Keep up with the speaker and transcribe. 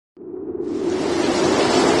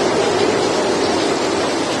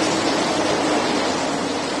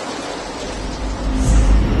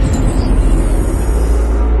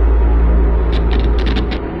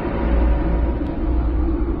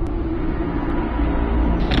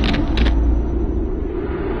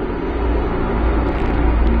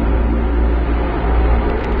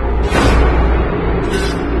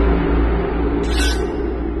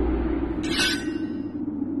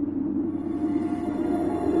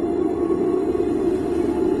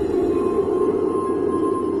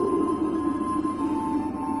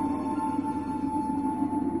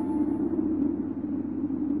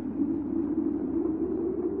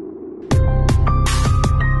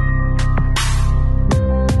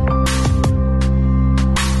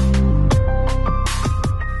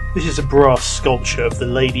This is a brass sculpture of the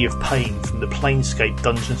Lady of Pain from the Planescape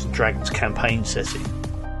Dungeons and Dragons campaign setting.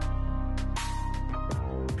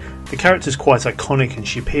 The character is quite iconic and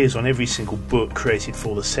she appears on every single book created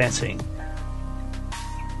for the setting.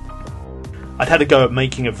 I'd had a go at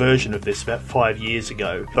making a version of this about 5 years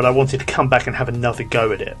ago, but I wanted to come back and have another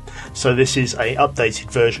go at it, so this is an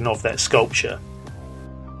updated version of that sculpture.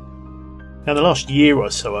 Now, the last year or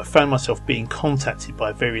so I found myself being contacted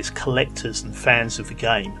by various collectors and fans of the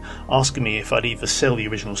game, asking me if I'd either sell the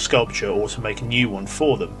original sculpture or to make a new one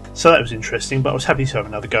for them. So that was interesting, but I was happy to have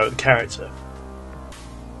another go at the character.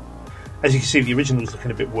 As you can see, the original is looking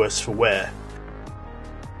a bit worse for wear.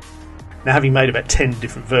 Now, having made about 10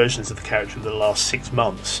 different versions of the character in the last 6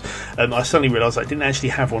 months, I suddenly realised I didn't actually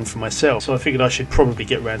have one for myself, so I figured I should probably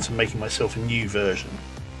get around to making myself a new version.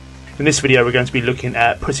 In this video we're going to be looking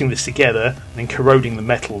at putting this together and then corroding the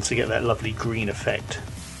metal to get that lovely green effect.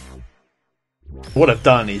 What I've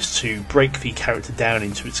done is to break the character down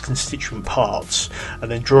into its constituent parts and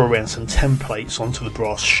then draw around some templates onto the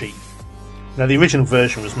brass sheet. Now, the original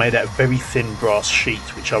version was made out of very thin brass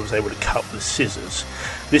sheet which I was able to cut with scissors.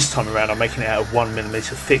 This time around I'm making it out of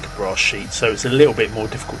 1mm thick brass sheet, so it's a little bit more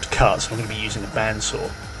difficult to cut, so I'm going to be using a bandsaw.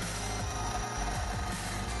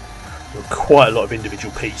 There are quite a lot of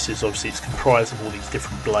individual pieces, obviously it's comprised of all these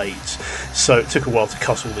different blades, so it took a while to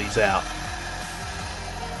cut all these out.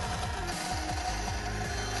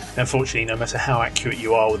 Unfortunately, no matter how accurate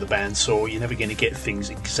you are with a bandsaw, you're never going to get things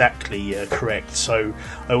exactly correct, so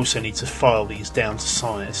I also need to file these down to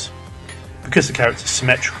size. Because the character is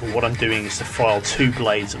symmetrical, what I'm doing is to file 2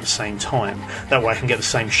 blades at the same time, that way I can get the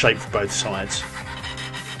same shape for both sides.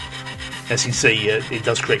 As you can see, it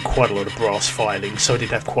does create quite a lot of brass filing, so I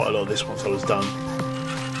did have quite a lot of this once I was done.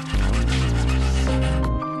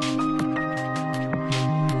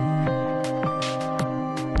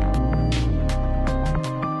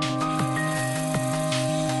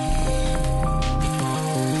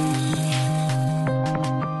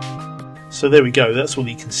 So there we go, that's all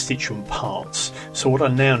the constituent parts. So what I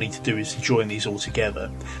now need to do is to join these all together.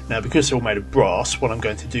 Now, because they're all made of brass, what I'm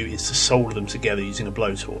going to do is to solder them together using a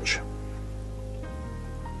blowtorch.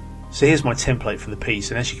 So here's my template for the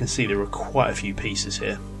piece, and as you can see there are quite a few pieces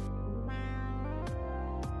here.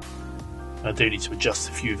 I do need to adjust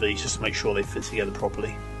a few of these just to make sure they fit together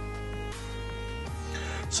properly.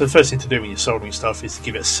 So the first thing to do when you're soldering stuff is to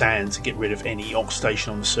give it a sand to get rid of any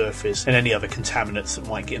oxidation on the surface and any other contaminants that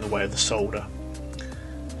might get in the way of the solder.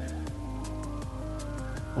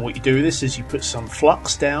 And what you do with this is you put some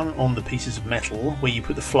flux down on the pieces of metal. Where you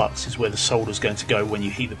put the flux is where the solder is going to go when you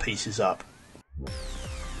heat the pieces up.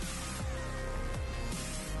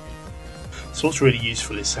 So what's really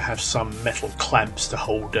useful is to have some metal clamps to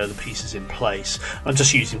hold the pieces in place. I'm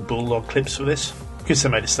just using bulldog clips for this. Because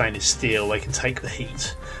they're made of stainless steel, they can take the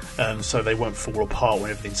heat, so they won't fall apart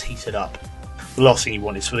when everything's heated up. The last thing you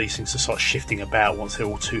want is for these things to start shifting about once they're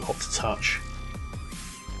all too hot to touch.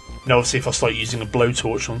 Now obviously if I start using a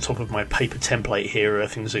blowtorch on top of my paper template here,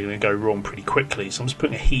 things are going to go wrong pretty quickly, so I'm just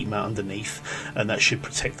putting a heat mat underneath and that should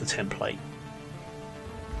protect the template.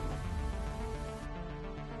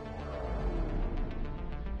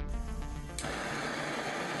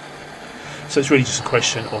 So it's really just a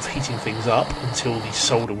question of heating things up until the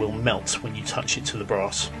solder will melt when you touch it to the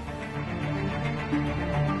brass.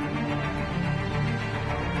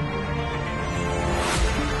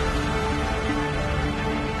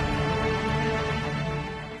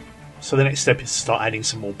 So the next step is to start adding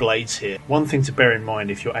some more blades here. One thing to bear in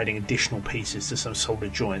mind if you're adding additional pieces to some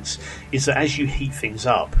soldered joints is that as you heat things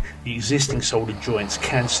up, the existing soldered joints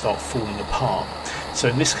can start falling apart. So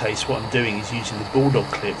in this case what I'm doing is using the bulldog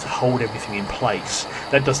clip to hold everything in place.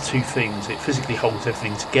 That does 2 things. It physically holds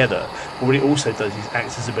everything together, but what it also does is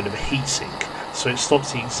acts as a bit of a heat sink. So it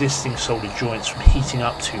stops the existing soldered joints from heating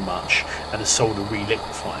up too much and the solder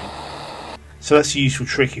re-liquefying. So that's a useful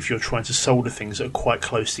trick if you're trying to solder things that are quite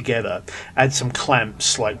close together. Add some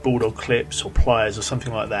clamps like bulldog clips or pliers or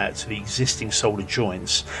something like that to the existing soldered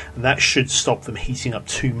joints, and that should stop them heating up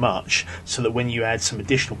too much, so that when you add some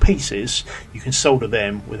additional pieces you can solder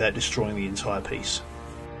them without destroying the entire piece.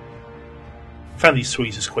 I found these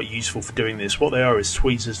tweezers quite useful for doing this. What they are is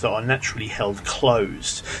tweezers that are naturally held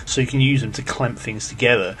closed, so you can use them to clamp things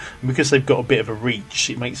together, and because they've got a bit of a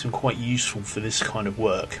reach, it makes them quite useful for this kind of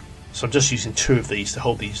work. So I'm just using 2 of these to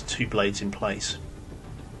hold these 2 blades in place.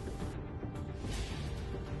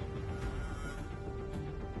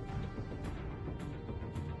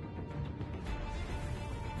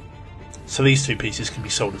 So these 2 pieces can be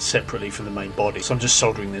soldered separately from the main body, so I'm just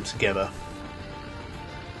soldering them together.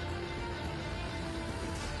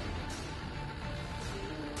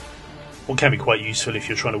 What can be quite useful if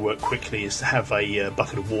you're trying to work quickly is to have a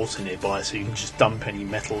bucket of water nearby, so you can just dump any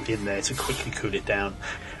metal in there to quickly cool it down.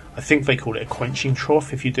 I think they call it a quenching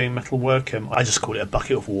trough if you're doing metal work. I just call it a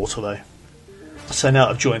bucket of water though. So now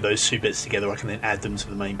I've joined those 2 bits together, I can then add them to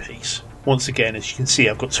the main piece. Once again, as you can see,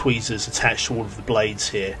 I've got tweezers attached to all of the blades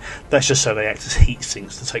here. That's just so they act as heat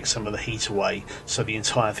sinks to take some of the heat away, so the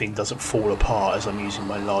entire thing doesn't fall apart as I'm using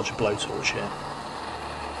my larger blowtorch here.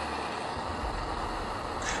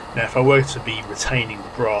 Now if I were to be retaining the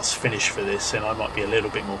brass finish for this, then I might be a little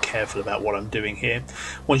bit more careful about what I'm doing here.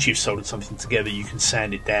 Once you've soldered something together you can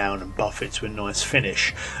sand it down and buff it to a nice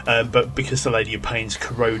finish, but because the Lady of Pain's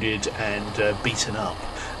corroded and beaten up,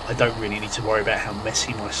 I don't really need to worry about how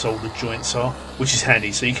messy my soldered joints are, which is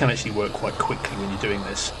handy, so you can actually work quite quickly when you're doing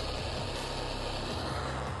this.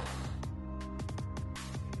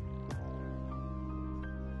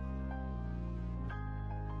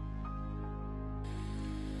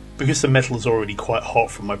 Because the metal is already quite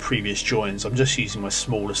hot from my previous joins, I'm just using my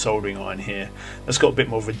smaller soldering iron here. That's got a bit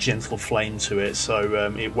more of a gentle flame to it,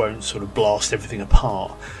 so it won't sort of blast everything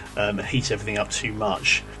apart and heat everything up too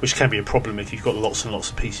much, which can be a problem if you've got lots and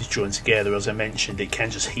lots of pieces joined together. As I mentioned, it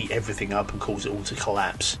can just heat everything up and cause it all to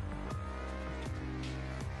collapse.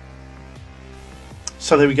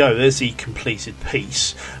 So there we go, there's the completed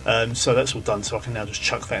piece. So that's all done, so I can now just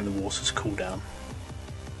chuck that in the water to cool down.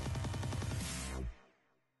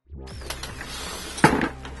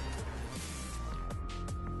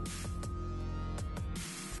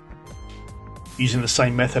 Using the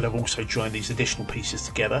same method, I've also joined these additional pieces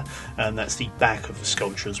together, and that's the back of the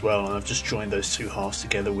sculpture as well, and I've just joined those 2 halves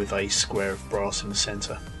together with a square of brass in the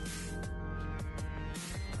centre.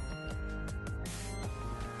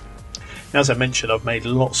 Now, as I mentioned, I've made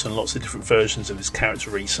lots and lots of different versions of this character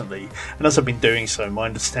recently, and as I've been doing so, my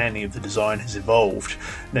understanding of the design has evolved.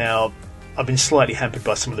 Now, I've been slightly hampered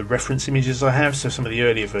by some of the reference images I have, so some of the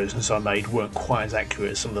earlier versions I made weren't quite as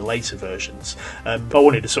accurate as some of the later versions. But I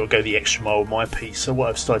wanted to sort of go the extra mile with my piece, so what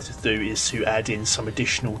I've started to do is to add in some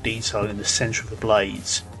additional detail in the centre of the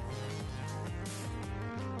blades.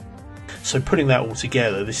 So putting that all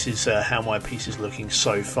together, this is how my piece is looking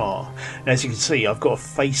so far. And as you can see, I've got a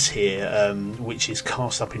face here which is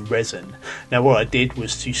cast up in resin. Now what I did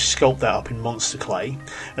was to sculpt that up in monster clay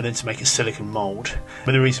and then to make a silicon mould.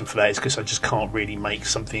 And the reason for that is because I just can't really make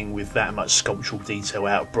something with that much sculptural detail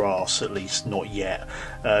out of brass, at least not yet.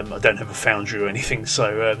 I don't have a foundry or anything,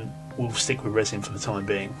 so we'll stick with resin for the time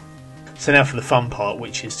being. So now for the fun part,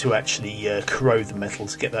 which is to actually corrode the metal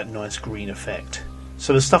to get that nice green effect.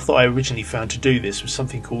 So the stuff that I originally found to do this was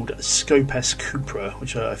something called Scopas cupra,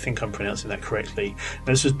 which I think I'm pronouncing that correctly.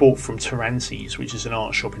 Now, this was bought from Tarantes, which is an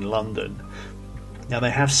art shop in London. Now they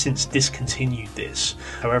have since discontinued this,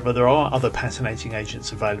 however there are other patinating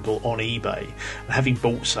agents available on eBay, and having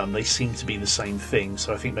bought some they seem to be the same thing,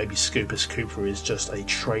 so I think maybe Scopas cupra is just a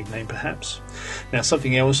trade name perhaps. Now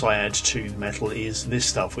something else I add to the metal is this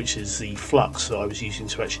stuff, which is the flux that I was using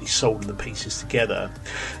to actually solder the pieces together.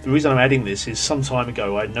 The reason I'm adding this is some time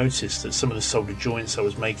ago I noticed that some of the soldered joints I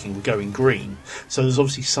was making were going green, so there's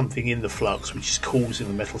obviously something in the flux which is causing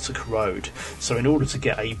the metal to corrode. So in order to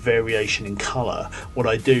get a variation in colour, what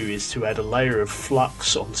I do is to add a layer of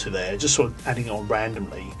flux onto there, just sort of adding it on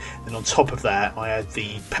randomly, and on top of that I add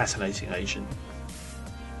the patinating agent.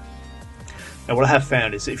 Now what I have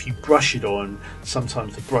found is that if you brush it on,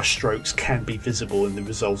 sometimes the brush strokes can be visible in the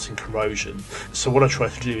resulting corrosion. So what I try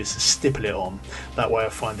to do is to stipple it on, that way I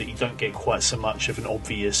find that you don't get quite so much of an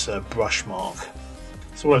obvious brush mark.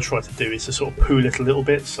 So what I try to do is to sort of pool it a little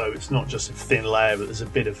bit, so it's not just a thin layer but there's a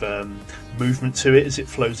bit of movement to it as it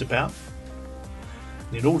flows about.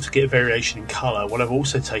 In order to get a variation in colour, what I've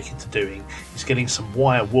also taken to doing is getting some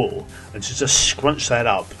wire wool and to just scrunch that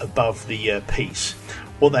up above the piece.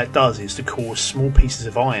 What that does is to cause small pieces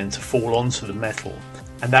of iron to fall onto the metal.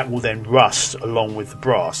 and that will then rust along with the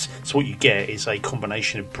brass. So what you get is a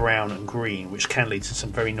combination of brown and green, which can lead to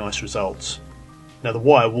some very nice results. Now the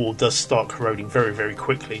wire wool does start corroding very, very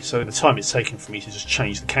quickly, so the time it's taken for me to just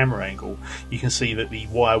change the camera angle, you can see that the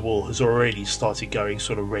wire wool has already started going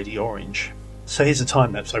sort of reddy orange. So here's a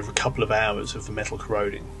time lapse over a couple of hours of the metal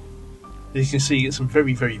corroding. As you can see, you get some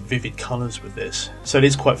very, very vivid colours with this, so it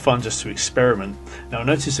is quite fun just to experiment. Now I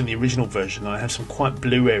noticed in the original version I have some quite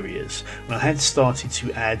blue areas, and I had started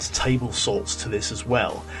to add table salts to this as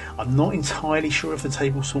well. I'm not entirely sure if the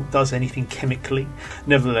table salt does anything chemically.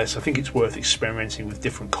 Nevertheless, I think it's worth experimenting with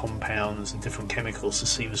different compounds and different chemicals to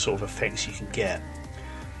see the sort of effects you can get.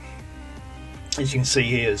 As you can see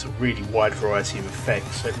here, there's a really wide variety of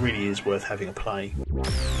effects, so it really is worth having a play.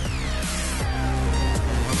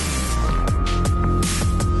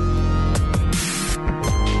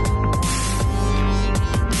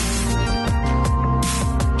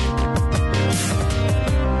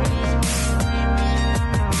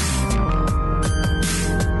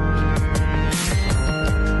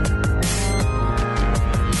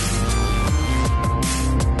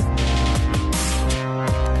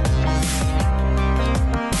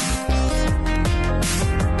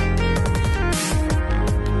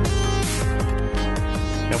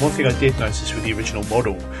 One thing I did notice with the original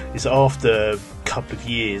model is that after a couple of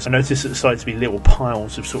years I noticed that there started to be little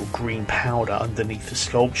piles of sort of green powder underneath the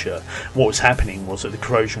sculpture. What was happening was that the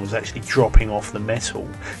corrosion was actually dropping off the metal,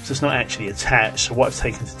 so it's not actually attached. So what I've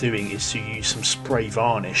taken to doing is to use some spray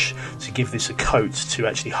varnish to give this a coat to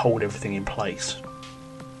actually hold everything in place.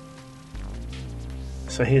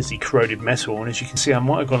 So here's the corroded metal, and as you can see I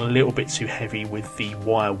might have gone a little bit too heavy with the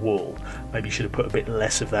wire wool. Maybe should have put a bit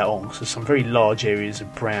less of that on, so some very large areas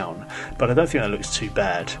of brown, but I don't think that looks too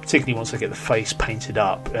bad. Particularly once I get the face painted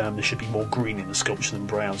up, there should be more green in the sculpture than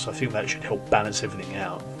brown, so I think that should help balance everything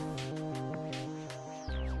out.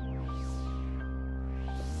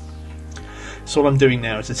 So what I'm doing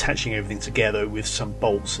now is attaching everything together with some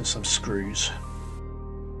bolts and some screws.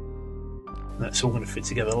 And that's all going to fit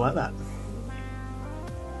together like that.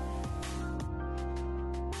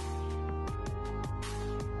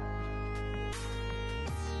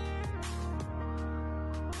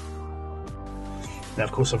 Now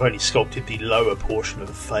of course I've only sculpted the lower portion of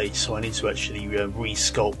the face, so I need to actually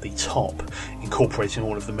re-sculpt the top, incorporating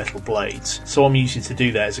all of the metal blades. So I'm using to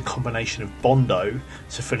do that is a combination of Bondo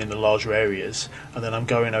to fill in the larger areas, and then I'm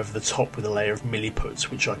going over the top with a layer of Milliput,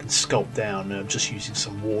 which I can sculpt down just using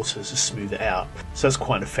some water to smooth it out. So that's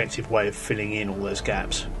quite an effective way of filling in all those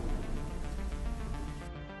gaps.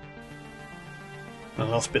 And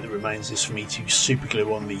the last bit that remains is for me to super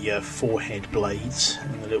glue on the forehead blades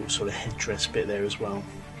and the little sort of headdress bit there as well.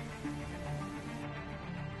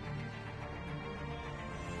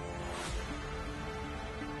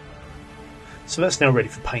 So that's now ready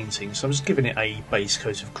for painting, so I'm just giving it a base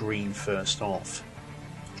coat of green first off.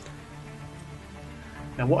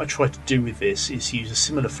 Now what I tried to do with this is use a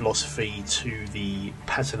similar philosophy to the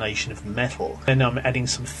patination of the metal, and I'm adding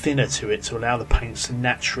some thinner to it to allow the paints to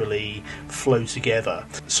naturally flow together.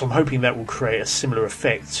 So I'm hoping that will create a similar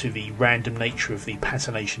effect to the random nature of the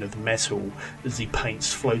patination of the metal as the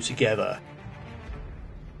paints flow together.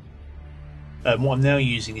 What I'm now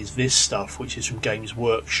using is this stuff, which is from Games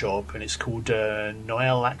Workshop, and it's called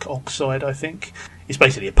Nihilakh Oxide, I think. It's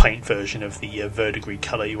basically a paint version of the verdigris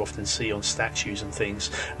colour you often see on statues and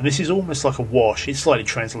things. And this is almost like a wash. It's slightly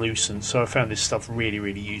translucent, so I found this stuff really,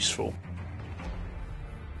 really useful.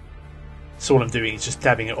 So all I'm doing is just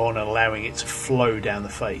dabbing it on and allowing it to flow down the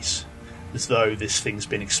face, as though this thing's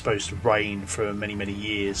been exposed to rain for many, many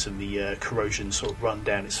years, and the corrosion sort of run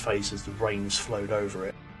down its face as the rain's flowed over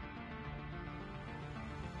it.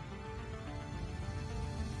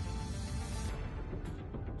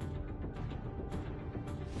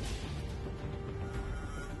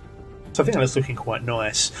 So I think that's looking quite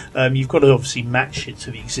nice. You've got to obviously match it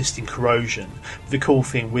to the existing corrosion. The cool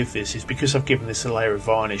thing with this is because I've given this a layer of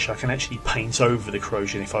varnish, I can actually paint over the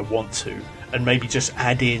corrosion if I want to, and maybe just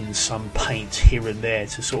add in some paint here and there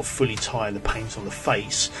to sort of fully tie the paint on the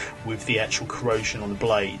face with the actual corrosion on the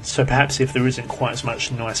blades. So perhaps if there isn't quite as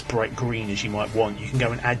much nice bright green as you might want, you can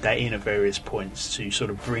go and add that in at various points to sort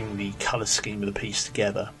of bring the colour scheme of the piece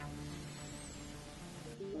together.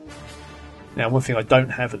 Now, one thing I don't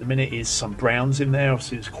have at the minute is some browns in there.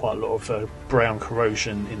 Obviously there's quite a lot of brown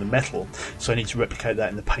corrosion in the metal, so I need to replicate that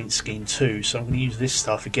in the paint scheme too. So I'm going to use this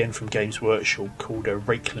stuff again from Games Workshop called a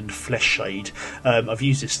Rakeland Flesh Shade. I've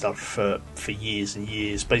used this stuff for years and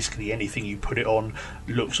years. Basically anything you put it on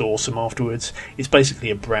looks awesome afterwards. It's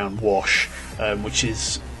basically a brown wash, which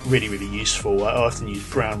is really useful. I often use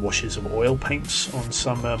brown washes of oil paints on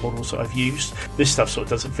some models that I've used. This stuff sort of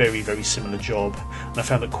does a very similar job, and I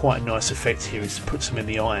found that quite a nice effect here is to put some in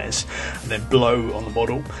the eyes and then blow on the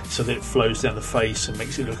model so that it flows down the face and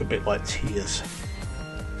makes it look a bit like tears.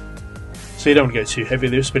 So you don't want to go too heavy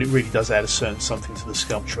with this, but it really does add a certain something to the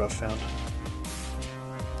sculpture, I've found.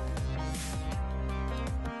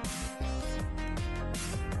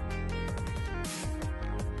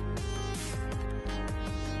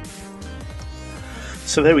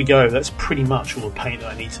 So there we go, that's pretty much all the paint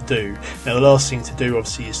that I need to do. Now the last thing to do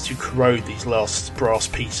obviously is to corrode these last brass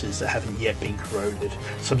pieces that haven't yet been corroded.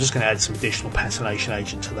 So I'm just going to add some additional patination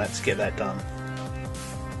agent to that to get that done.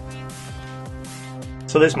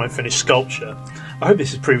 So there's my finished sculpture. I hope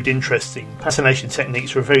this has proved interesting. Patination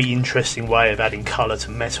techniques are a very interesting way of adding colour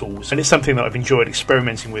to metals, and it's something that I've enjoyed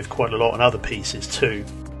experimenting with quite a lot on other pieces too.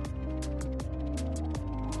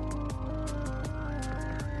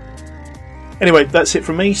 Anyway, that's it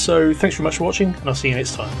from me, so thanks very much for watching, and I'll see you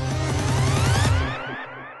next time.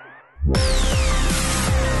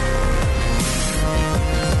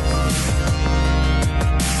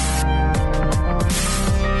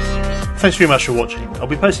 Thanks very much for watching. I'll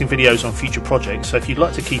be posting videos on future projects, so if you'd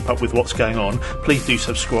like to keep up with what's going on, please do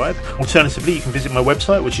subscribe. Alternatively, you can visit my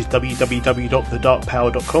website, which is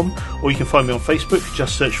www.thedarkpower.com, or you can find me on Facebook,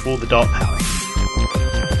 just search for The Dark Power.